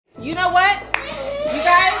You know what? You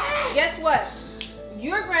guys, guess what?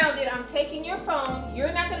 You're grounded. I'm taking your phone.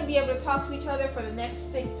 You're not going to be able to talk to each other for the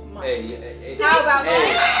next 6 months. How about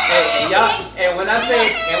that? Y'all, and when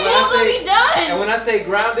I say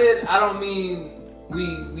grounded, I don't mean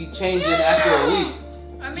we change it after a week.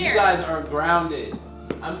 You guys are grounded.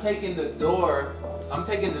 I'm taking the door off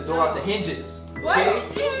the hinges. What? Okay?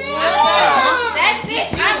 That's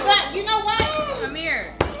it. I'm done. You know what?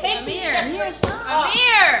 Amir. Amir.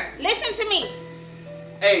 Listen to me.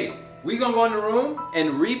 Hey, we gonna go in the room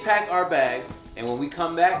and repack our bags, and when we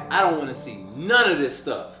come back, I don't want to see none of this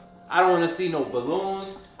stuff. I don't want to see no balloons.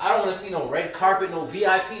 I don't want to see no red carpet, no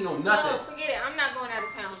VIP, no nothing. No, forget it. I'm not going out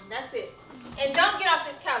of town. That's it. And don't get off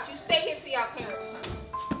this couch. You stay here till y'all parents come.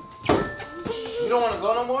 You don't want to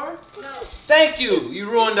go no more? No. Thank you. You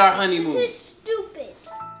ruined our honeymoon. This is stupid.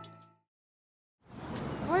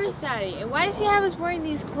 Where's Daddy? And why does he have us wearing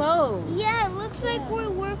these clothes? Yeah, it looks like we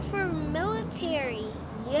work for military.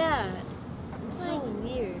 Yeah. It's so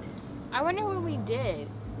weird. I wonder what we did.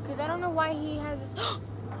 Because I don't know why he has us.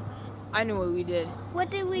 I know what we did. What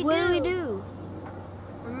did we do? What did we do?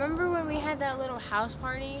 Remember when we had that little house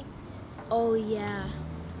party? Oh, yeah.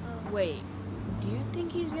 Wait, do you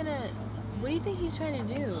think he's gonna... What do you think he's trying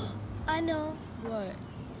to do? I know. What?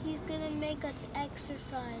 He's gonna make us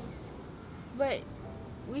exercise. But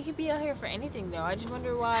we could be out here for anything, though. I just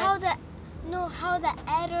wonder why... How the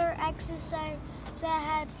other exercise that I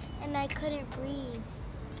had and I couldn't breathe.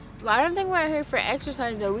 Well, I don't think we're out here for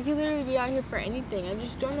exercise, though. We could literally be out here for anything. I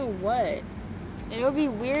just don't know what. And it would be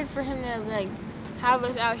weird for him to, like, have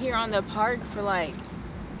us out here on the park for, like,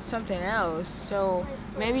 something else. So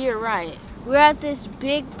maybe you're right. We're at this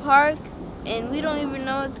big park and we don't even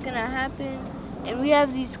know what's gonna happen. And we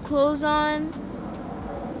have these clothes on.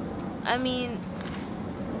 I mean,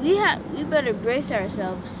 we better brace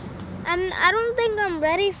ourselves. And I don't think I'm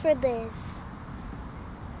ready for this.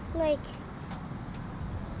 Like,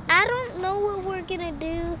 I don't know what we're gonna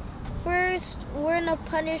do. First, we're in a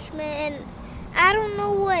punishment, and I don't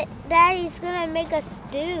know what Daddy's gonna make us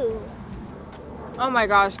do. Oh my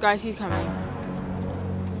gosh, guys, he's coming.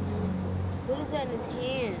 What is that in his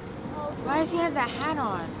hand? Why does he have that hat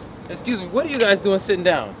on? Excuse me, what are you guys doing sitting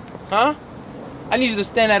down? Huh? I need you to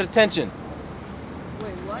stand at attention.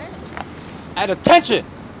 Wait, what? At attention!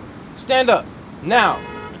 Stand up. Now,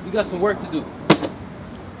 we got some work to do.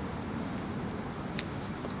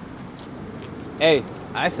 Hey,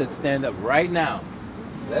 I said stand up right now.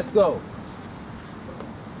 Let's go.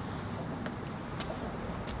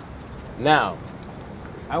 Now,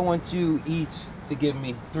 I want you each to give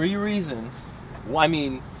me 3 reasons. Well,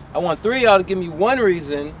 I want 3 of y'all to give me 1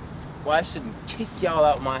 reason why I shouldn't kick y'all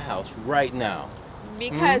out my house right now.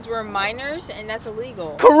 Because we're minors and that's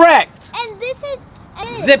illegal. Correct! And this is...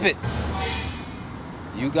 Zip it!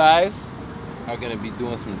 You guys are gonna be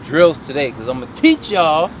doing some drills today because I'm gonna teach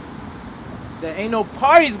y'all that ain't no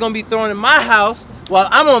parties gonna be thrown in my house while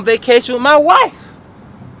I'm on vacation with my wife.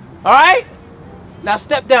 Alright? Now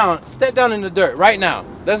step down in the dirt right now.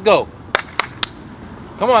 Let's go.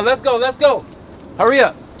 Come on, let's go. Hurry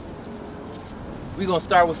up. We're gonna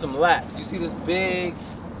start with some laps. You see this big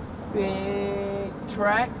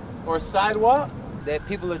track or sidewalk that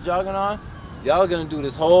people are jogging on? Y'all are gonna do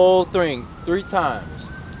this whole thing 3 times.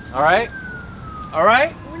 Alright?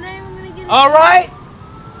 Alright? We're not even gonna get it. Alright?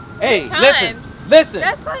 Hey, listen.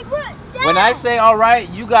 That's like what? Dad, When I say alright,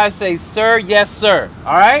 you guys say sir, yes, sir.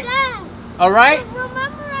 Alright? Dad, Alright? remember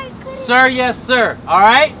I couldn't... Sir, yes, sir.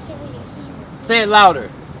 Alright? Sir, yes, Say it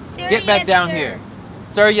louder. sir. Get back down here.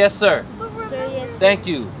 Sir, yes, sir. But remember, sir, yes, Thank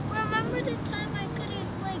you. remember the time I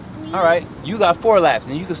couldn't, like, breathe? Alright, you got 4 laps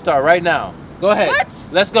and you can start right now. Go ahead. What?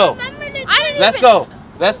 Let's go. Remember the Let's go.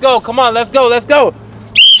 Let's go. Come on, let's go. Let's go.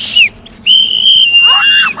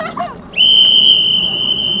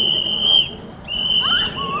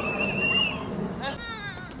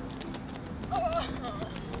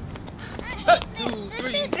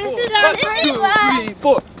 This is our first lap. 3,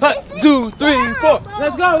 4. 2, 3, 4.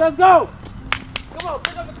 Let's go. Let's go. Come on,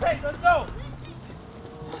 pick up the pace. Let's go.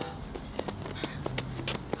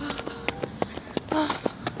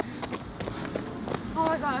 Oh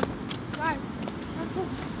my god. Guys.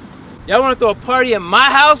 Y'all want to throw a party at my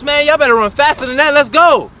house, man? Y'all better run faster than that. Let's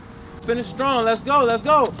go. Finish strong. Let's go. Let's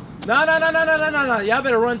go. No. Y'all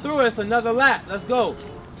better run through us another lap. Let's go.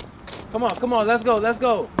 Come on. Let's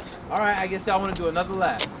go. All right, I guess y'all want to do another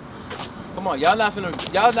lap. Come on, y'all not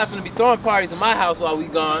finna be throwing parties in my house while we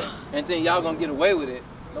gone and think y'all gonna get away with it.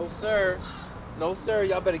 No sir.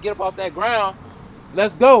 Y'all better get up off that ground.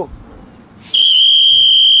 Let's go.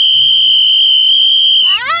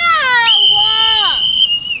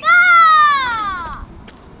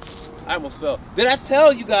 I almost fell. Did I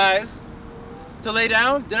tell you guys to lay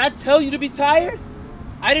down? Did I tell you to be tired?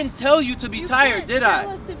 I didn't tell you to be tired, did I? You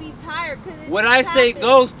tell us to be tired. What I say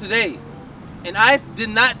goes today. And I did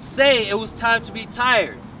not say it was time to be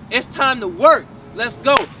tired. It's time to work. Let's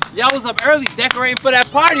go. Y'all was up early decorating for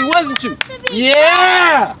that party, wasn't you?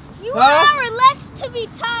 Yeah! You are relaxed to be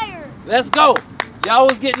tired. Let's go. Y'all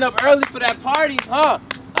was getting up early for that party, huh?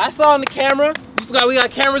 I saw on the camera. You forgot we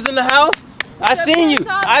got cameras in the house? I seen you.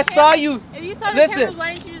 I saw you. If you saw the cameras,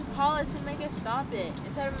 why didn't you just call us and make us stop it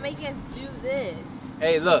instead of making us do this?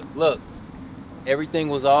 Hey, look. Everything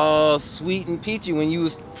was all sweet and peachy when you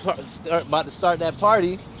was about to start that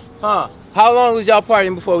party, huh? How long was y'all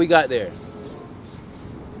partying before we got there?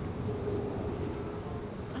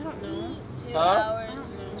 I don't know. 2 hours.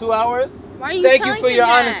 2 hours? Why are you Thank you for your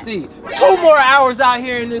honesty. 2 more hours out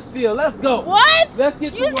here in this field. Let's go. What? Let's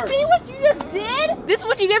get to work. You see what you just did? This is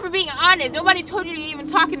what you get for being honest. Nobody told you to even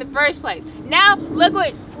talk in the first place. Now, look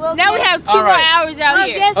what. Well, now we have 2 more hours out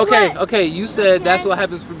here. Okay. You said that's what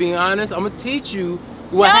happens for being honest. I'm gonna teach you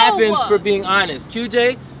what happens for being honest.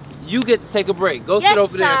 QJ, you get to take a break. Go sit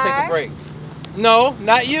over there and take a break. No,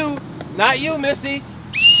 not you. Not you, Missy.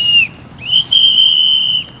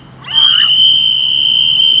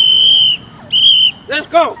 Let's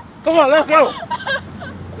go. Come on, let's go.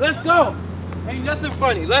 Let's go. Ain't nothing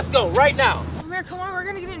funny. Let's go right now. Come on, we're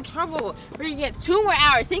gonna get in trouble. We're gonna get 2 more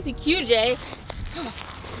hours. Thanks to QJ. Come on.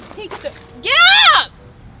 Get up!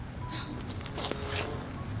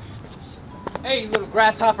 Hey, little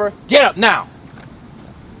grasshopper. Get up now.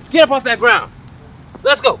 Get up off that ground.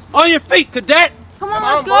 Let's go. On your feet, cadet. Come on,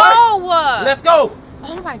 let's go. Let's go.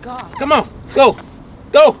 Oh my God. Come on. Go.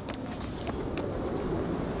 Go.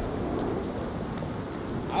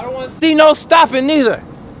 I don't want to see no stopping neither.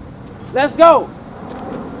 Let's go.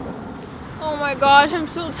 Oh my gosh, I'm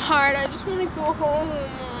so tired. I just want to go home.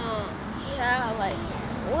 Yeah, like,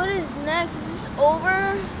 what is next? Is this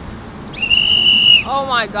over? Oh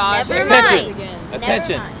my gosh. Never Attention. mind.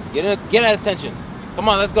 Attention. Get at attention. Come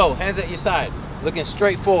on, let's go. Hands at your side. Looking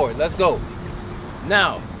straight forward. Let's go.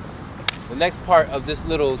 Now, the next part of this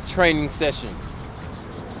little training session.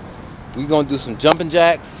 We're going to do some jumping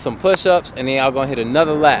jacks, some push-ups, and then y'all going to hit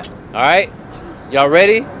another lap. All right? Y'all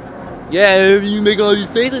ready? Yeah, you make all these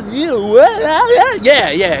faces. Yeah, what?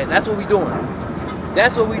 Yeah. That's what we doing.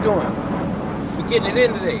 That's what we doing. We getting it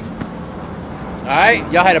in today. All right?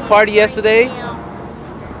 Y'all had a party yesterday.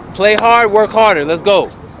 Play hard, work harder. Let's go.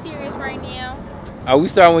 I'm serious right now. All right, we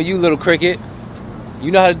starting with you, little cricket.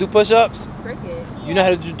 You know how to do push-ups? Cricket. You know how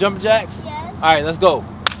to do jumping jacks? Yes. All right, let's go.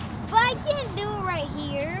 But I can't do it right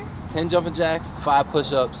here. 10 jumping jacks, 5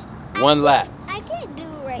 push-ups, 1 lap. I can't do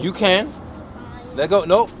it right You can. Let go.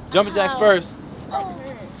 Nope. Jumping jacks first.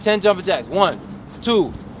 10 jumping jacks. 1,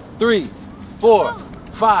 2, 3, 4,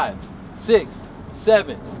 5, 6,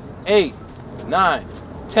 7, 8, 9,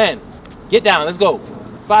 10. Get down. Let's go.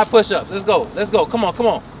 5 push-ups. Let's go. Let's go. Come on.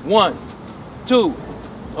 1, 2.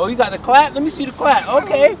 Oh, you got the clap? Let me see the clap.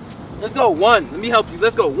 Okay. Let's go. 1. Let me help you.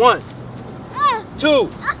 Let's go. 1, 2,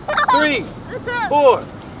 3, 4,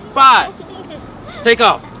 5. Take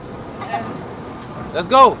off. Let's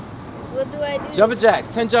go. What do I do? Jumping jacks.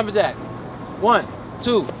 10 jumping jacks. 1,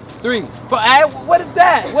 2, 3, 4. What is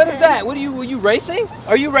that? What is that? Were you racing?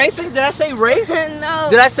 Are you racing? Did I say race? No.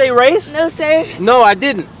 Did I say race? No, sir. No, I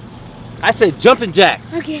didn't. I said jumping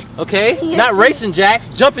jacks. Okay. Okay? Yes, Not sir. racing jacks,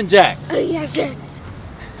 jumping jacks. Oh, yes, sir.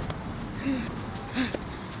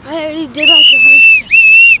 I already did like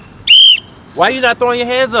that. Why are you not throwing your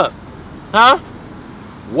hands up? Huh?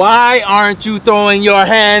 Why aren't you throwing your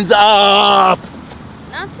hands up?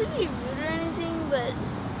 Not to be rude or anything, but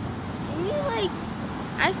can you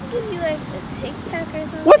I can give you a Tic Tac or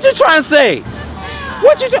something? What you trying to say?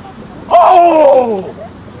 What you do? Oh!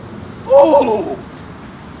 Oh!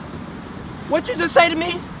 What you just say to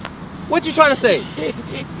me? What you trying to say?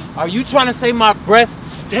 Are you trying to say my breath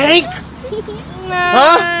stink?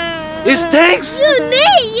 Huh? It stinks? You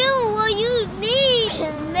need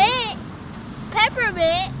mint,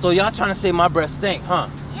 peppermint. So y'all trying to say my breath stink, huh?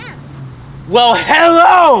 Yeah. Well,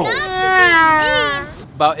 hello! Not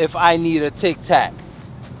About if I need a Tic Tac.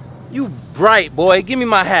 You bright boy, give me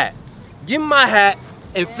my hat. Give me my hat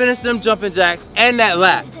and finish them jumping jacks and that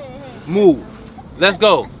lap. Move. Let's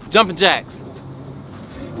go. Jumping jacks.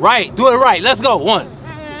 Right. Do it right. Let's go. 1,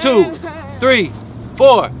 2, 3,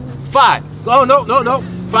 4, 5. Oh, no.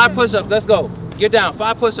 5 push-ups. Let's go. Get down.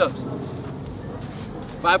 5 push-ups.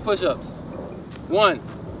 5 push-ups. 1,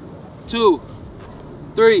 2,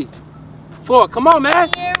 3, 4. Come on, man.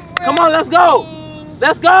 Come on. Let's go.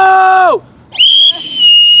 Let's go.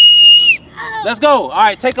 Let's go. All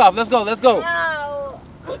right. Take off. Let's go.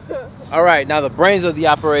 All right, now the brains of the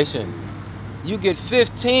operation. You get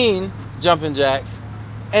 15 jumping jacks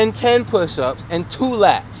and 10 push-ups and 2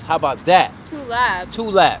 laps. How about that? 2 laps. 2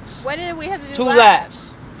 laps. When did we have to do 2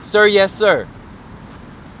 laps? Sir, yes, sir.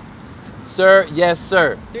 Sir, yes,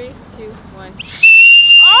 sir. 3, 2, 1.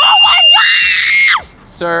 Oh my gosh!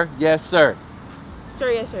 Sir, yes, sir.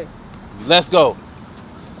 Sir, yes, sir. Let's go.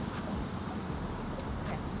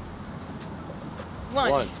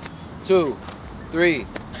 1, 2, 3,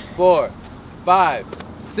 4, 5,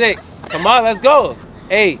 6. Come on, let's go.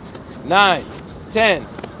 8, 9, 10,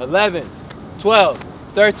 11, 12,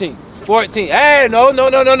 13, 14. Hey,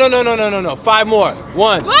 no. 5 more.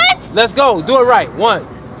 1. What? Let's go. Do it right.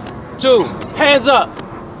 1, 2. Hands up.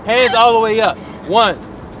 Hands all the way up.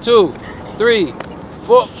 1, 2, 3,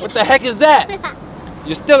 4. What the heck is that?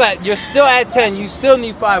 You're still at 10. You still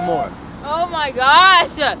need 5 more. Oh my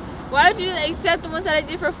gosh! Why don't you just accept the ones that I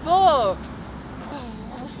did for full?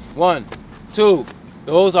 1, 2.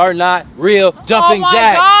 Those are not real jumping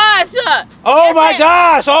jacks. Gosh! Oh my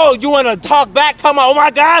gosh! Oh, you want to talk back? Come on! Oh my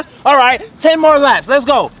gosh! All right, 10 more laps. Let's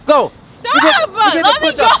go. Go. Stop! Let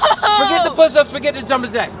me go. Forget the push-ups. Forget the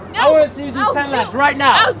jumping jacks. No, I want to see you do 10 laps right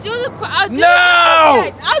now. I'll do the.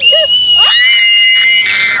 No!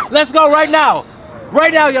 Let's go right now.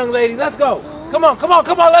 Right now, young lady. Let's go. Come on.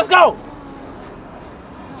 Let's go.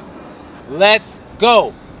 Let's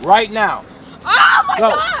go right now. Oh my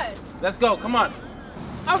Go. God! Let's go. Come on.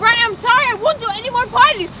 All right, I'm sorry. I won't do any more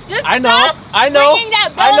parties. Just I know. stop I know. bringing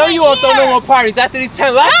that I know you won't throw no here. more parties after these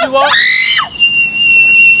 10 laps. No, You won't.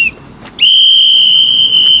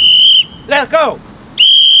 Let's go.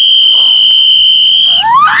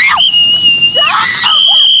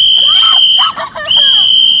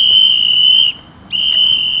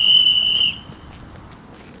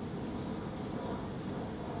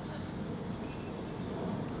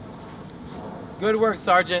 Good work,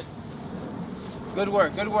 Sergeant. Good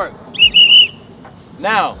work, good work.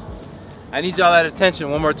 Now, I need y'all at attention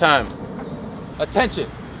one more time. Attention.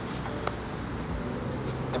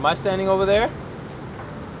 Am I standing over there?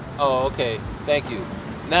 Oh, okay. Thank you.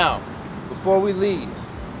 Now, before we leave,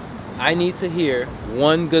 I need to hear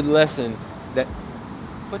one good lesson that...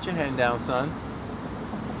 Put your hand down, son.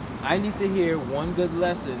 I need to hear one good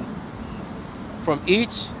lesson from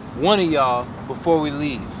each one of y'all before we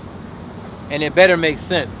leave. And it better make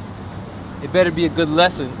sense. It better be a good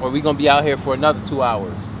lesson or we're going to be out here for another 2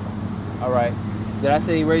 hours. All right. Did I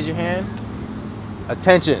say raise your hand?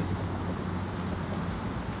 Attention.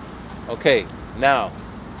 Okay, now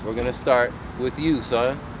we're going to start with you,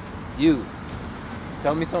 son. You.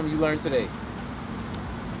 Tell me something you learned today.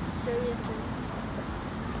 So, yes, sir.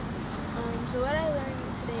 So what I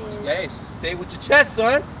learned today is... Hey, say it with your chest,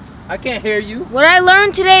 son. I can't hear you. What I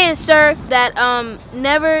learned today is, sir, that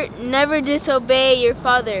never disobey your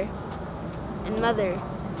father and mother.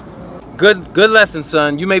 Good lesson,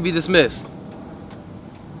 son. You may be dismissed.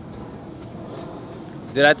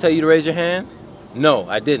 Did I tell you to raise your hand? No,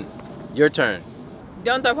 I didn't. Your turn.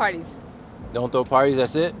 Don't throw parties. Don't throw parties,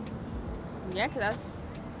 that's it? Yeah, cause that's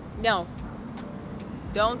no.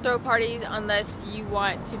 Don't throw parties unless you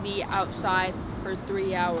want to be outside for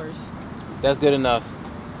 3 hours. That's good enough.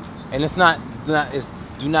 And it's it's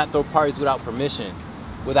do not throw parties without permission,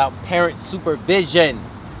 without parent supervision.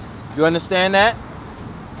 You understand that?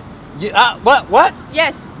 Yeah, what?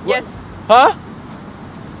 Yes, What? yes. Huh?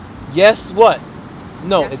 Yes, what?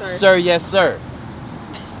 No, Yes, it's sir. sir, yes, sir.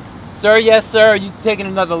 Sir, yes, sir. You taking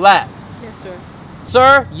another lap. Yes, sir.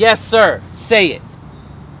 Sir, yes, sir. Say it.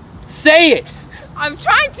 Say it. I'm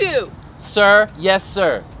trying to. Sir, yes,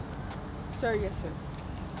 sir. Sir, yes, sir.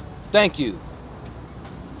 Thank you.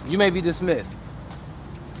 You may be dismissed.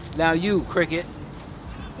 Now you, Cricket.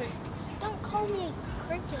 Don't call me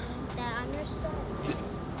Cricket like that. I'm your son.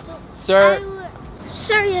 Sir.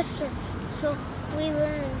 Sir, yes, sir. So we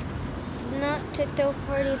learned not to throw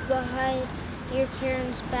parties behind your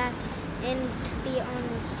parents' back and to be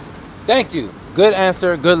honest. Thank you. Good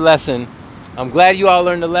answer, good lesson. I'm glad you all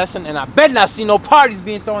learned the lesson, and I bet not see no parties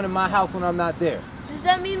being thrown in my house when I'm not there. Does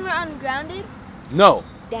that mean we're ungrounded? No.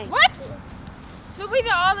 Dang. What? So we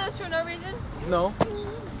did all this for no reason? No.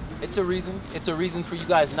 It's a reason. It's a reason for you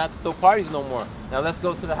guys not to throw parties no more. Now let's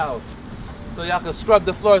go to the house so y'all can scrub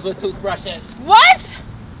the floors with toothbrushes. What?